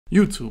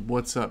YouTube,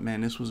 what's up,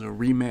 man? This was a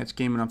rematch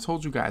game, and I've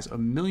told you guys a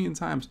million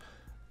times,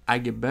 I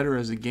get better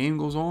as the game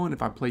goes on.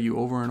 If I play you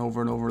over and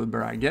over and over, the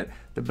better I get,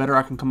 the better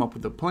I can come up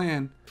with a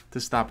plan to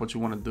stop what you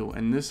want to do.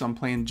 And this, I'm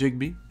playing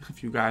Jigby.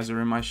 If you guys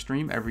are in my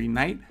stream every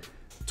night,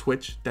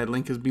 Twitch, that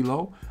link is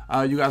below.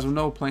 You guys will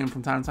know, playing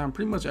from time to time,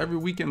 pretty much every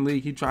weekend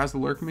league, he tries to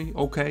lurk me.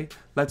 Okay,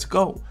 let's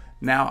go.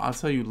 Now, I'll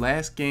tell you,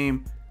 last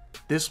game,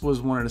 this was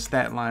one of the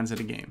stat lines of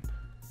the game.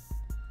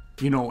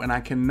 You know, and I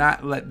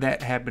cannot let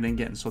that happen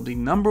again. So the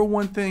number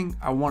one thing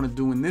I want to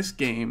do in this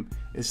game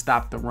is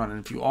stop the run.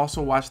 And if you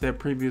also watched that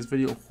previous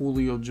video,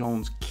 Julio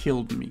Jones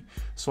killed me.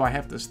 So I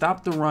have to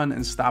stop the run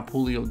and stop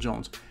Julio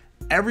Jones.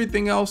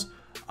 Everything else,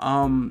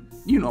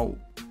 you know,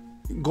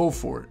 go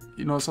for it.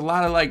 You know, it's a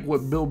lot of like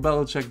what Bill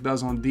Belichick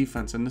does on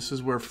defense. And this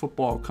is where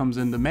football comes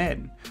into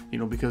Madden, you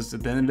know, because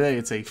at the end of the day,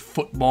 it's a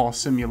football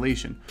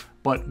simulation.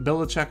 But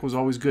Belichick was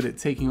always good at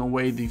taking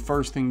away the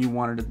first thing you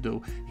wanted to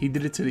do. He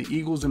did it to the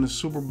Eagles in the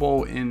Super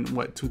Bowl in,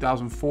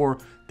 2004.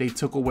 They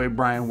took away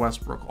Brian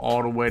Westbrook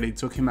all the way. They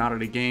took him out of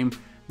the game.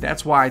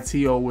 That's why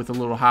T.O. with a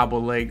little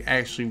hobble leg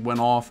actually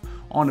went off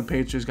on the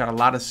Patriots, got a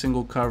lot of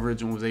single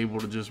coverage and was able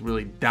to just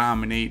really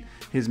dominate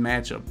his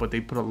matchup. But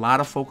they put a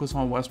lot of focus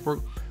on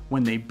Westbrook.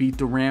 When they beat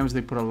the Rams,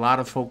 they put a lot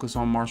of focus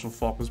on Marshall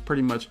Faulk. Was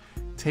pretty much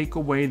take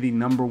away the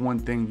number one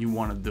thing you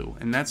want to do.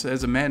 And that's,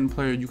 as a Madden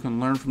player, you can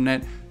learn from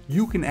that.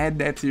 You can add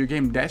that to your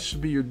game. That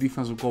should be your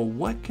defensive goal.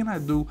 What can I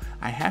do?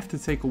 I have to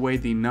take away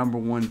the number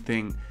one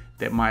thing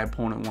that my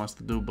opponent wants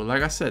to do. But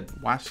like I said,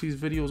 watch these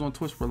videos on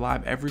Twitch. We're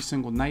live every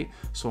single night,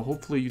 so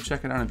hopefully you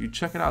check it out. If you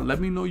check it out, let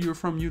me know you're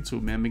from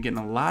YouTube, man. I've been getting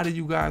a lot of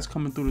you guys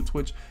coming through the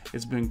Twitch.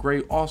 It's been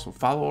great. Also,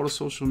 follow all the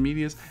social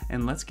medias,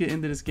 and let's get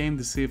into this game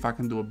to see if I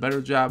can do a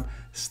better job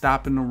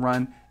stopping the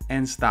run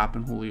and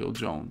stopping Julio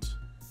Jones.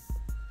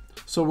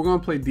 So we're going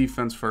to play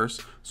defense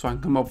first, so I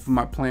can come up with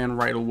my plan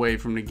right away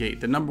from the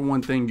gate. The number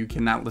one thing, you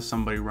cannot let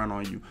somebody run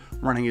on you.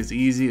 Running is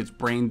easy. It's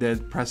brain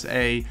dead. Press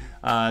A.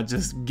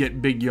 Just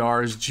get big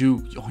yards,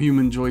 juke,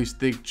 human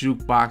joystick,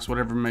 jukebox,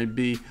 whatever it may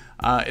be.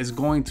 Is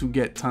going to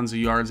get tons of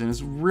yards, and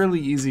it's really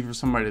easy for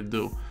somebody to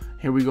do.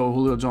 Here we go,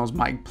 Julio Jones.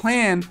 My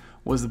plan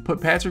was to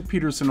put Patrick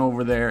Peterson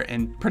over there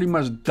and pretty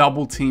much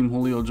double team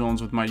Julio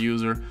Jones with my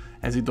user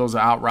as he throws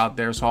an out route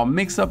there. So I'll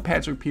mix up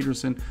Patrick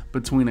Peterson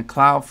between a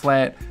cloud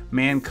flat,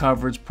 man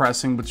coverage,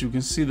 pressing, but you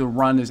can see the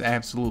run is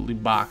absolutely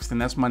boxed.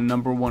 And that's my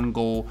number one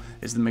goal,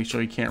 is to make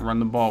sure he can't run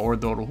the ball or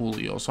throw to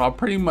Julio. So I'll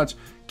pretty much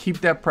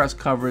keep that press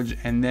coverage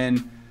and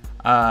then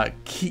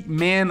keep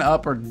man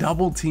up or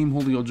double team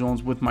Julio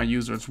Jones with my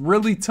user. It's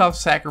really tough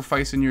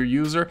sacrificing your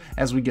user,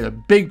 as we get a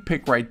big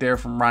pick right there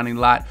from Ronnie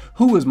Lott,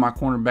 who is my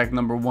cornerback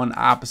number one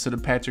opposite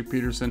of Patrick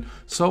Peterson.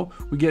 So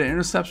we get an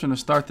interception to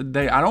start the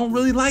day. I don't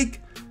really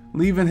like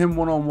leaving him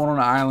one-on-one on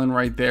the island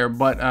right there,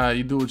 but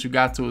you do what you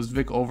got to. As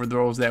Vic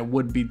overthrows that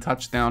would-be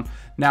touchdown.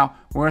 Now,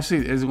 we're going to see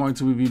it's going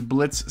to be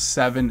blitz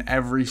 7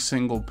 every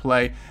single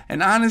play.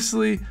 And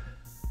honestly,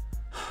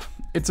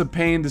 it's a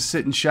pain to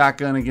sit in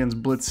shotgun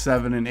against blitz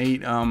 7 and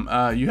 8.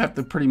 You have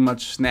to pretty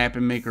much snap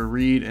and make a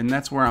read, and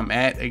that's where I'm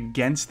at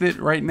against it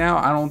right now.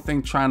 I don't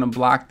think trying to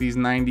block these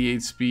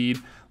 98 speed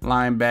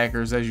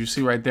linebackers, as you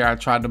see right there, I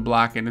tried to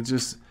block it.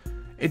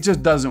 It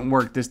just doesn't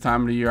work this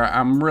time of the year.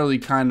 I'm really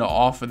kind of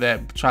off of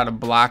that, try to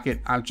block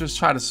it. I just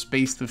try to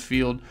space the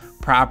field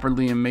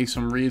properly and make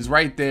some reads.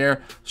 Right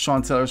there,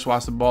 Sean Taylor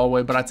swats the ball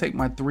away, but I take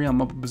my 3,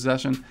 I'm up in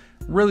possession.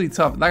 Really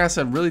tough. Like I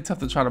said, really tough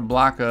to try to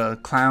block a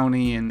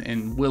Clowney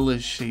and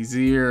Willis,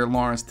 Shazier,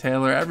 Lawrence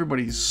Taylor.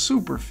 Everybody's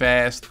super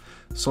fast.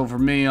 So for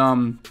me,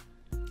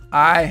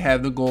 I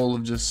had the goal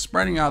of just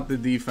spreading out the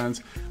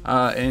defense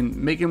and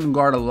making them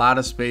guard a lot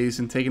of space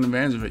and taking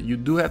advantage of it. You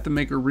do have to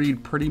make a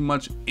read pretty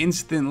much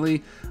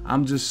instantly.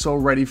 I'm just so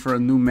ready for a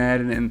new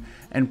Madden,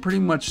 and pretty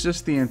much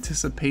just the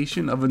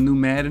anticipation of a new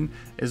Madden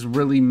is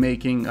really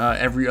making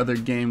every other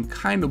game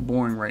kind of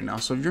boring right now.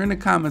 So if you're in the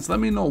comments, let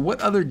me know,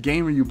 what other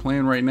game are you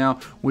playing right now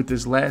with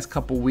this last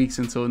couple weeks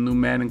until a new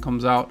Madden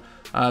comes out.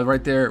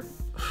 Right there,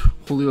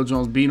 Julio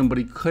Jones beat him, but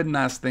he could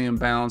not stay in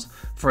bounds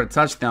for a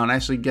touchdown.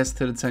 Actually gets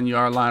to the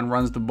 10-yard line,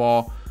 runs the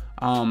ball.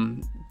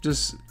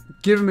 Just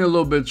giving me a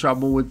little bit of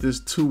trouble with this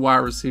 2 wide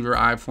receiver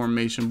I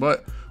formation,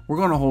 but we're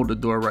going to hold the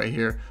door right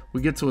here.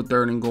 We get to a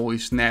 3rd and goal. He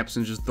snaps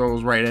and just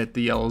throws right at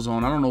the yellow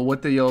zone. I don't know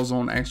what the yellow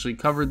zone actually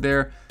covered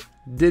there.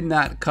 Did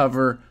not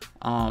cover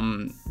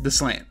the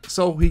slant.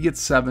 So he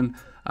gets 7.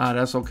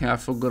 That's okay. I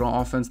feel good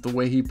on offense. The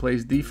way he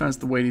plays defense,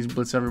 the way these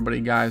blitz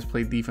everybody guys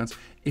play defense.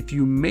 If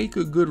you make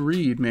a good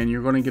read, man,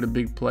 you're going to get a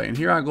big play. And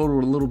here I go to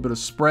a little bit of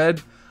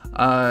spread.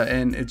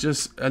 And it's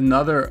just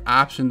another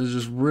option to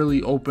just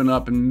really open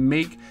up and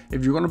make,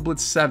 if you're going to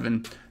blitz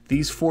 7,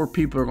 these 4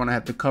 people are going to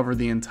have to cover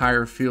the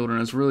entire field. And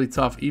it's really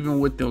tough, even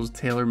with those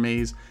Taylor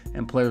Mays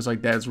and players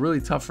like that. It's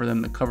really tough for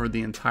them to cover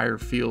the entire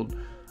field.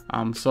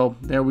 So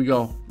there we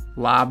go.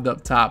 Lobbed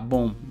up top.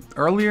 Boom.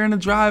 Earlier in the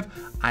drive,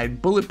 I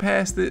bullet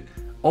passed it.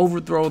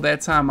 Overthrow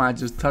that time, I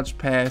just touch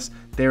pass.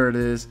 There it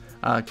is.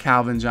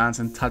 Calvin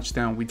Johnson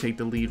touchdown. We take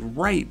the lead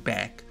right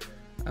back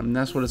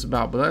That's what it's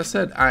about. But like I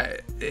said,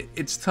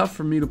 it's tough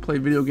for me to play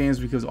video games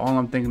because all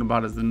I'm thinking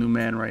about is the new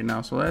Madden right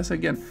now. So that's,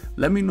 again,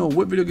 let me know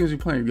what video games you're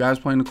playing. Are you guys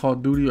playing the Call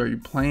of Duty? Are you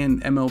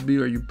playing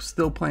MLB? Are you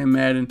still playing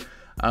Madden?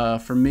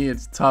 For me,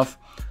 it's tough.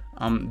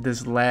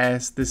 This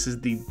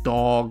is the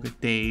dog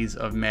days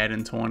of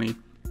Madden 20.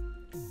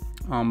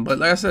 But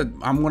like I said,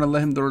 I'm going to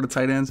let him throw the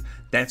tight ends.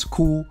 That's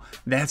cool.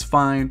 That's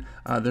fine.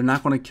 They're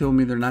not going to kill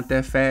me. They're not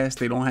that fast.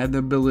 They don't have the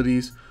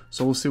abilities.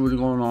 So we'll see what's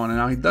going on. And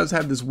now he does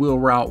have this wheel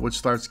route, which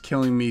starts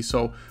killing me.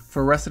 So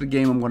for the rest of the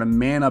game, I'm going to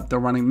man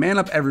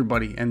up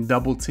everybody and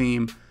double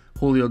team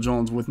Julio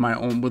Jones with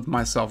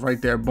myself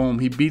right there. Boom.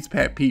 He beats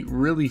Pat Pete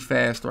really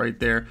fast right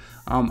there.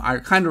 I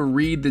kind of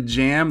read the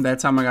jam. That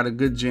time I got a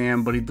good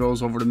jam, but he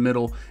throws over the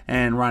middle,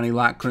 and Ronnie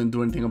Lott couldn't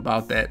do anything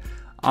about that.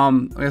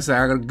 Like I said,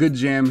 I got a good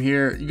jam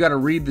here. You got to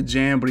read the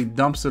jam, but he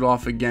dumps it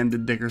off again to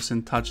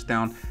Dickerson,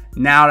 touchdown.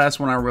 Now that's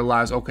when I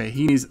realized, okay,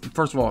 he needs,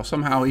 first of all,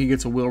 somehow he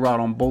gets a wheel route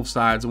on both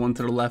sides, one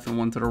to the left and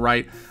one to the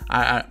right.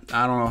 I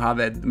don't know how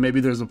that, maybe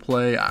there's a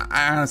play.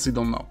 I honestly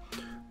don't know.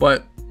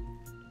 But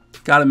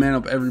got to man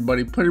up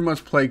everybody, pretty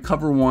much play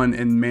cover one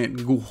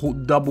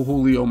and double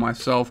Julio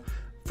myself.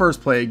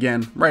 First play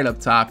again, right up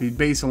top. He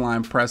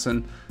baseline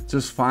pressing.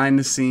 Just find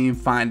the seam,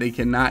 they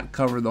cannot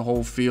cover the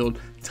whole field.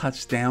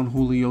 Touchdown,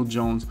 Julio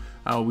Jones.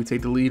 We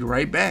take the lead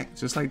right back,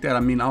 just like that. I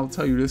mean, I'll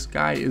tell you, this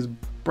guy is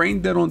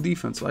brain dead on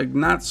defense. Like,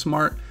 not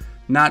smart,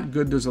 not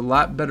good. There's a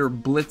lot better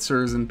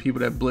blitzers and people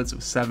that blitz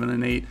of 7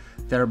 and 8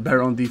 that are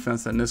better on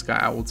defense than this guy.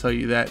 I will tell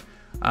you that.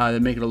 They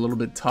make it a little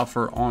bit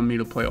tougher on me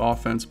to play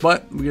offense.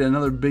 But we get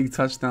another big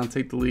touchdown,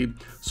 take the lead.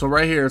 So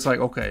right here, it's like,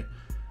 okay,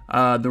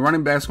 the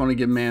running back's going to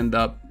get manned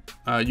up.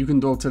 You can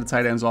throw to the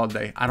tight ends all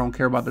day. I don't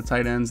care about the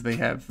tight ends.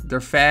 They're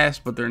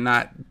fast, but they're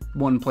not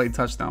one play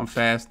touchdown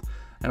fast.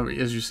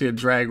 As you see a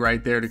drag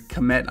right there to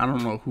Komet. I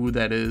don't know who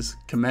that is.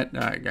 Komet,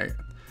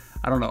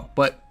 I don't know.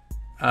 But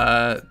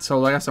so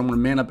like I said, I'm going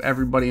to man up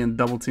everybody and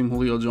double team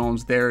Julio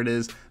Jones. There it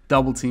is.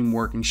 Double team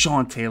working.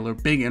 Sean Taylor,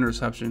 big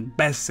interception,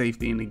 best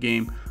safety in the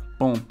game.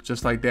 Boom,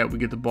 just like that, we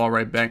get the ball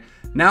right back.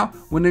 Now,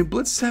 when they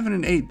blitz 7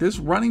 and 8, this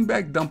running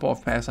back dump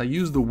off pass, I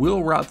use the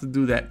wheel route to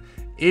do that.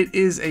 It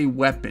is a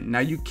weapon. Now,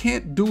 you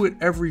can't do it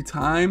every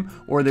time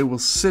or they will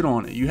sit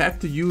on it. You have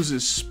to use it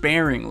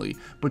sparingly.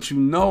 But you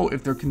know,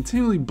 if they're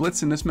continually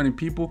blitzing this many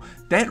people,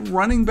 that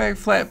running back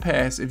flat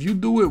pass, if you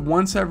do it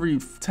once every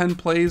 10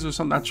 plays or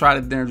something, I tried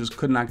it there and just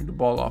could not get the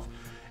ball off.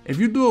 If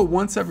you do it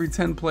once every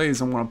 10 plays,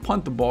 I'm going to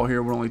punt the ball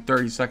here with only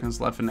 30 seconds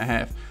left in the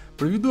half.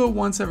 But if you do it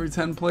once every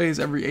 10 plays,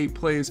 every 8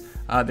 plays,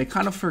 they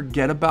kind of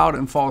forget about it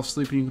and fall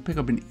asleep, and you can pick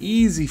up an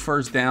easy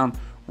first down.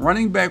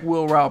 Running back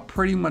wheel route,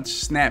 pretty much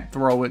snap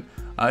throw it.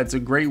 It's a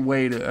great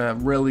way to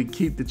really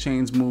keep the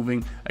chains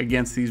moving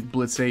against these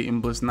blitz 8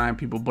 and blitz 9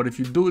 people. But if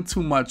you do it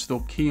too much,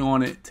 they'll key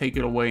on it, take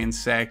it away, and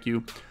sack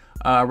you.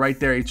 Right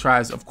there, he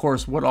tries. Of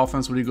course, what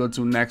offense would he go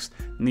to next?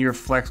 Near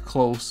flex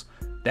close.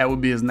 That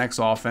would be his next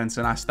offense,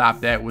 and I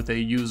stopped that with a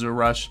user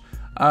rush.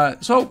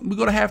 So we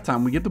go to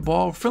halftime. We get the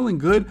ball, feeling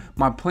good.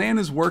 My plan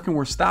is working.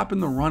 We're stopping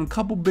the run.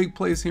 Couple big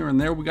plays here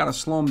and there. We got to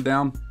slow them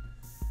down.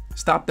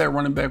 Stop that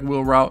running back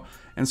wheel route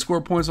and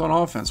score points on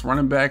offense.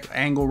 Running back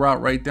angle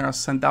route right there. I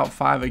sent out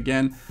 5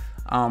 again.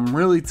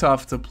 Really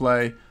tough to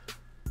play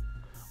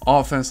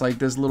offense like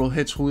this. Little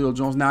hitch Julio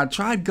Jones. Now, I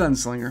tried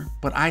Gunslinger,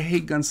 but I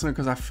hate Gunslinger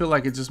because I feel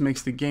like it just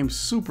makes the game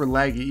super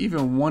laggy.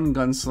 Even one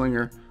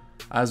Gunslinger,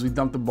 as we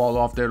dump the ball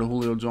off there to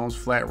Julio Jones,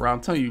 flat route.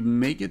 I'm telling you,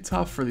 make it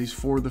tough for these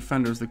 4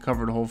 defenders to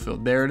cover the whole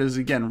field. There it is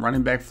again.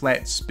 Running back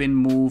flat, spin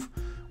move.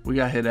 We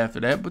got hit after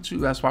that, but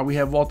that's why we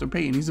have Walter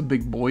Payton. He's a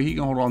big boy. He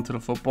can hold on to the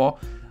football.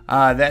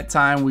 That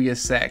time we get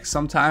sacked.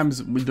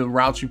 Sometimes with the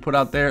routes you put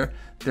out there,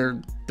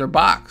 they're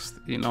boxed,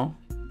 you know.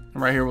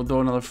 Right here, we'll do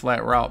another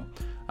flat route.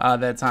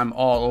 That time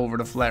all over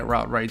the flat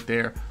route right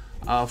there.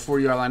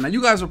 4-yard line. Now,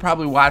 you guys are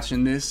probably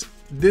watching this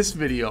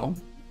video,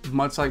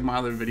 much like my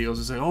other videos,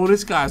 and say, oh,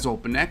 this guy's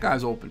open, that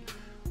guy's open.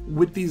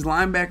 With these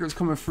linebackers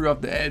coming free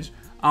off the edge,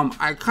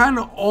 I kind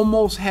of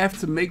almost have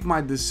to make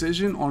my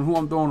decision on who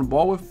I'm throwing the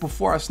ball with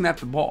before I snap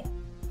the ball.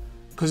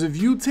 Because if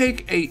you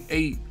take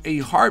a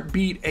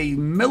heartbeat, a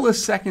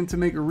millisecond to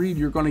make a read,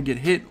 you're going to get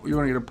hit, or you're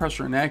going to get a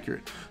pressure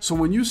inaccurate. So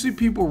when you see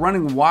people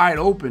running wide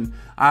open,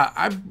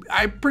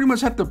 I pretty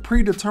much have to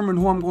predetermine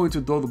who I'm going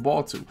to throw the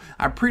ball to.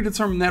 I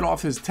predetermine that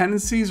off his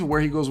tendencies,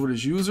 where he goes with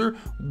his user,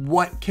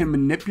 what can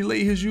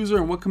manipulate his user,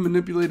 and what can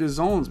manipulate his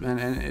zones, man.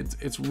 And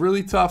it's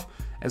really tough.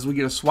 As we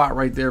get a swat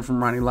right there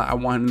from Ronnie Lott, I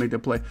want him to make that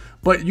play.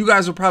 But you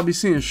guys are probably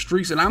seeing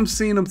streaks, and I'm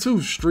seeing them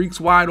too. Streaks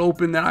wide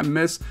open that I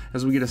miss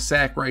as we get a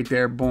sack right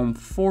there. Boom,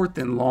 4th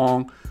and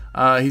long.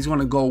 He's going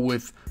to go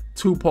with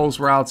 2 post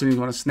routes, and he's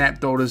going to snap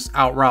throw this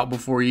out route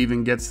before he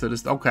even gets to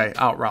this. Okay,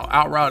 out route.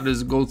 Out route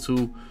is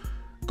go-to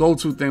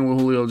thing with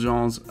Julio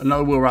Jones.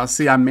 Another wheel route.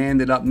 See, I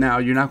manned it up now.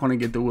 You're not going to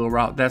get the wheel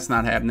route. That's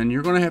not happening.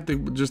 You're going to have to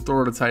just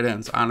throw to tight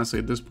ends, honestly,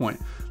 at this point.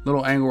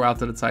 Little angle route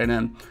to the tight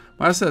end.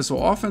 Like I said, so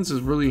offense is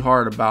really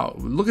hard about,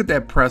 look at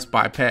that press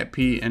by Pat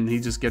P, and he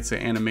just gets an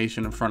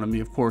animation in front of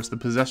me. Of course, the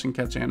possession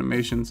catch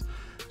animations,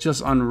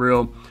 just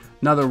unreal.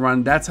 Another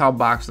run. That's how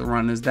box the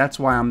run is. That's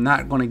why I'm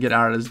not going to get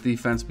out of this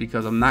defense,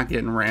 because I'm not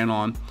getting ran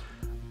on.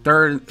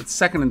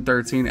 Second and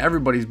 13.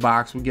 Everybody's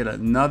box. We get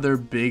another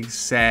big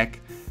sack.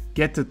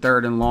 Get to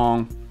 3rd and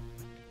long.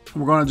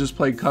 We're going to just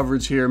play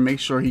coverage here. Make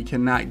sure he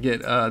cannot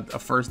get a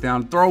first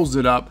down. Throws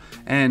it up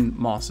and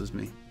mosses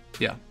me.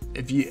 Yeah.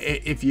 If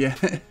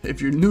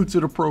you're new to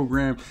the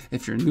program,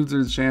 if you're new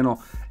to the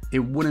channel, it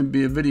wouldn't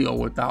be a video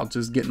without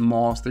just getting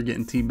mossed or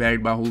getting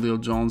teabagged by Julio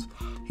Jones.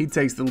 He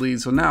takes the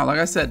lead. So now, like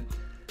I said,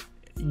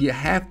 you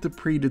have to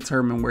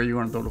predetermine where you're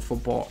going to throw the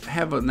football.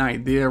 Have an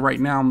idea. Right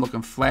now, I'm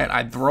looking flat.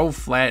 I throw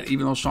flat,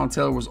 even though Sean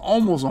Taylor was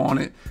almost on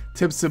it.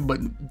 Tips it, but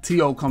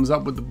T.O. comes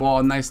up with the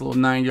ball. Nice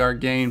little 9-yard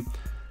gain.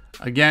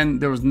 Again,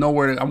 there was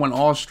nowhere I went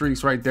all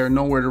streaks right there.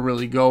 Nowhere to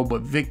really go,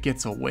 but Vic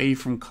gets away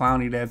from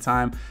Clowney that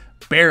time.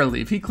 Barely.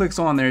 If he clicks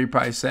on there, he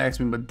probably sacks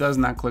me, but does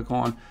not click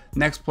on.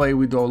 Next play,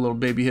 we throw a little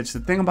baby hitch. The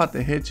thing about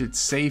the hitch, it's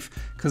safe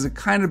because it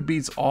kind of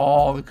beats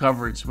all the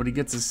coverage, but he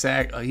gets a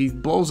sack. He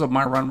blows up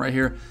my run right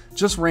here.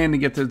 Just ran to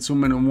get to the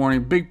 2-minute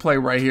warning. Big play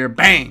right here.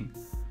 Bang!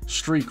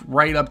 Streak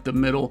right up the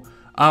middle.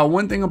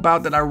 One thing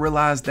about that, I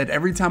realized that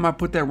every time I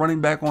put that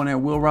running back on that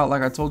wheel route,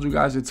 like I told you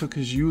guys, it took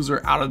his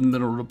user out of the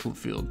middle of the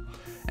field.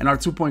 And our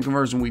 2-point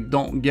conversion, we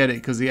don't get it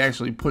because he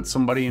actually put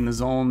somebody in the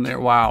zone there.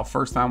 Wow,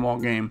 first time all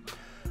game.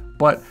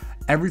 But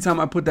every time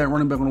I put that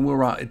running back on the wheel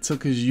route, it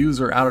took his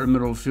user out of the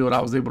middle of the field. I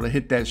was able to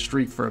hit that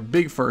streak for a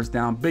big first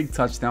down, big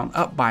touchdown,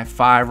 up by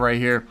 5 right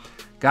here.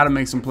 Got to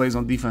make some plays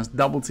on defense.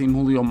 Double team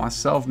Julio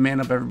myself, man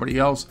up everybody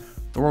else.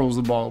 Throws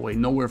the ball away.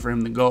 Nowhere for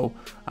him to go.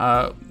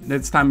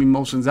 Next time he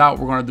motions out,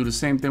 we're going to do the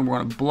same thing. We're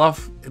going to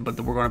bluff, but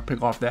we're going to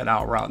pick off that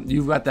out route.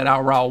 You've got that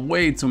out route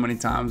way too many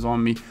times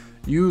on me.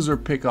 User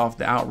pick off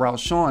the out route.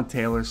 Sean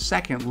Taylor,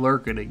 second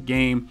lurk of the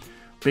game.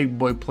 Big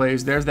boy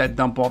plays. There's that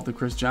dump off to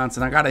Chris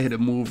Johnson. I got to hit a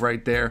move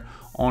right there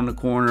on the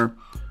corner.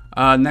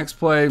 Next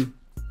play,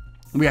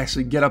 we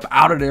actually get up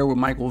out of there with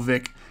Michael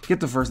Vick.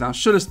 Get the first down.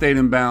 Should have stayed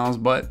in bounds,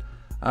 but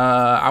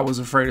I was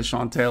afraid of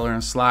Sean Taylor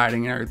and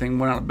sliding and everything.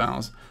 Went out of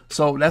bounds.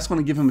 So that's going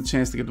to give him a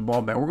chance to get the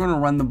ball back. We're going to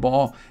run the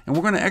ball, and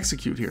we're going to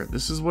execute here.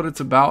 This is what it's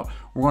about.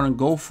 We're going to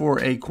go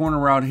for a corner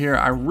route here.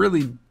 I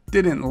really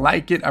didn't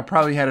like it. I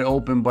probably had it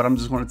open, but I'm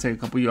just going to take a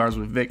couple yards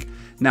with Vic.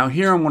 Now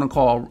here I'm going to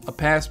call a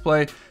pass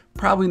play.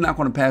 Probably not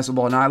going to pass the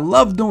ball. Now I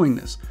love doing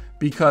this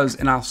because,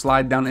 and I'll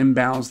slide down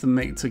inbounds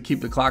to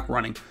keep the clock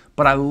running.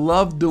 But I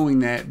love doing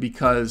that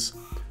because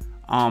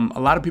a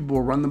lot of people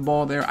will run the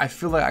ball there. I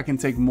feel like I can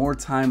take more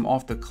time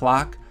off the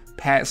clock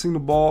passing the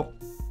ball,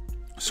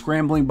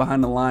 scrambling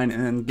behind the line,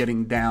 and then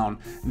getting down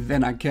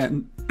than I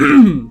can.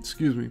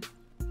 Excuse me.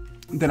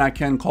 Than I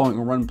can calling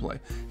a run play.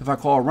 If I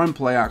call a run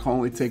play, I can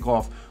only take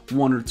off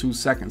 1 or 2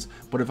 seconds.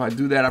 But if I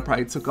do that, I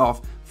probably took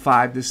off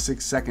 5 to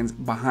 6 seconds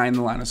behind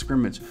the line of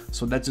scrimmage.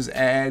 So that just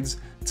adds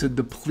to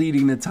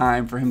depleting the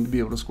time for him to be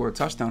able to score a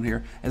touchdown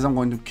here, as I'm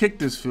going to kick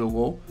this field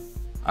goal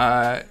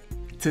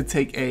to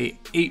take a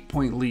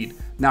 8-point lead.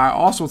 Now I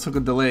also took a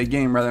delay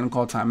game rather than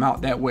call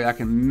timeout. That way I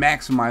can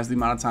maximize the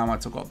amount of time I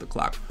took off the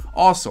clock.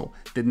 Also,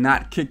 did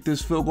not kick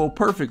this field goal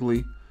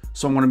perfectly,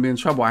 so I'm going to be in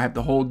trouble. I have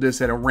to hold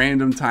this at a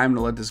random time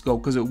to let this go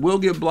because it will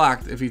get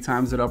blocked if he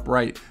times it up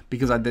right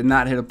because I did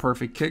not hit a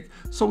perfect kick.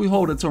 So we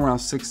hold it to around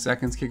 6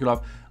 seconds, kick it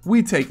off.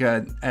 We take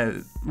a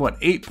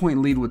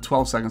 8-point lead with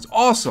 12 seconds.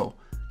 Also,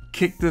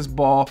 kick this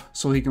ball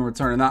so he can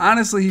return it. Now,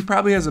 honestly, he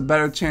probably has a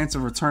better chance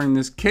of returning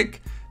this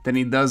kick than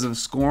he does of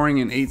scoring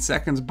in 8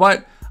 seconds,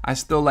 but I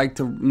still like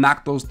to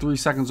knock those 3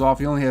 seconds off.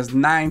 He only has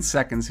 9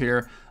 seconds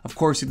here. Of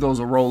course, he throws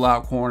a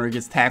rollout corner,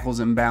 gets tackles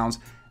in bounds.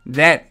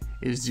 That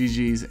is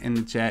GG's in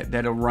the chat.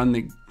 That'll run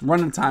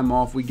the time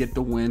off. We get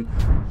the win.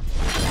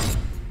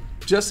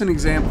 Just an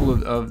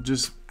example of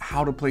just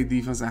how to play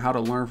defense and how to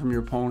learn from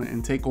your opponent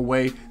and take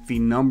away the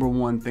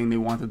 #1 thing they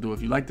want to do.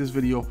 If you like this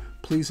video,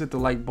 please hit the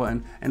like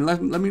button and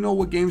let me know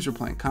what games you're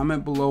playing.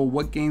 Comment below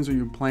what games are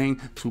you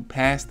playing to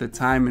pass the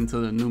time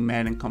until the new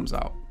Madden comes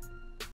out.